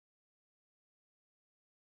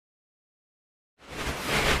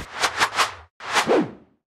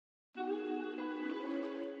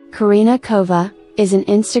Karina Kova is an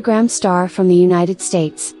Instagram star from the United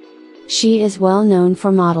States. She is well known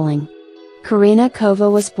for modeling. Karina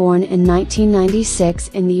Kova was born in 1996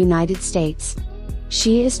 in the United States.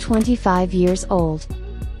 She is 25 years old.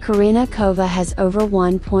 Karina Kova has over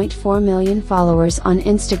 1.4 million followers on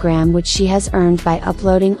Instagram, which she has earned by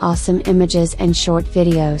uploading awesome images and short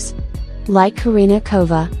videos. Like Karina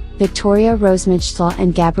Kova, Victoria Rosemijstal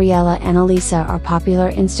and Gabriella Annalisa are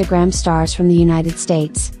popular Instagram stars from the United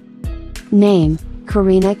States. Name: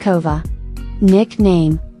 Karina Kova.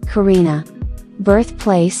 Nickname: Karina.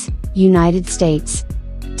 Birthplace: United States.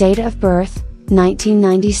 Date of birth: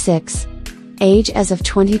 1996. Age as of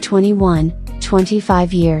 2021,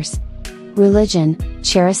 25 years. Religion: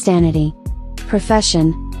 Cheristanity.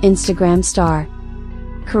 Profession: Instagram star.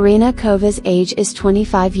 Karina Kova's age is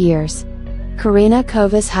 25 years. Karina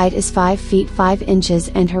Kova's height is 5 feet 5 inches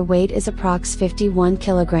and her weight is approx 51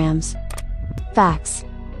 kilograms. Facts: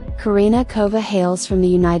 Karina Kova hails from the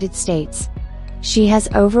United States. She has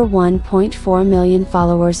over 1.4 million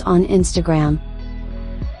followers on Instagram.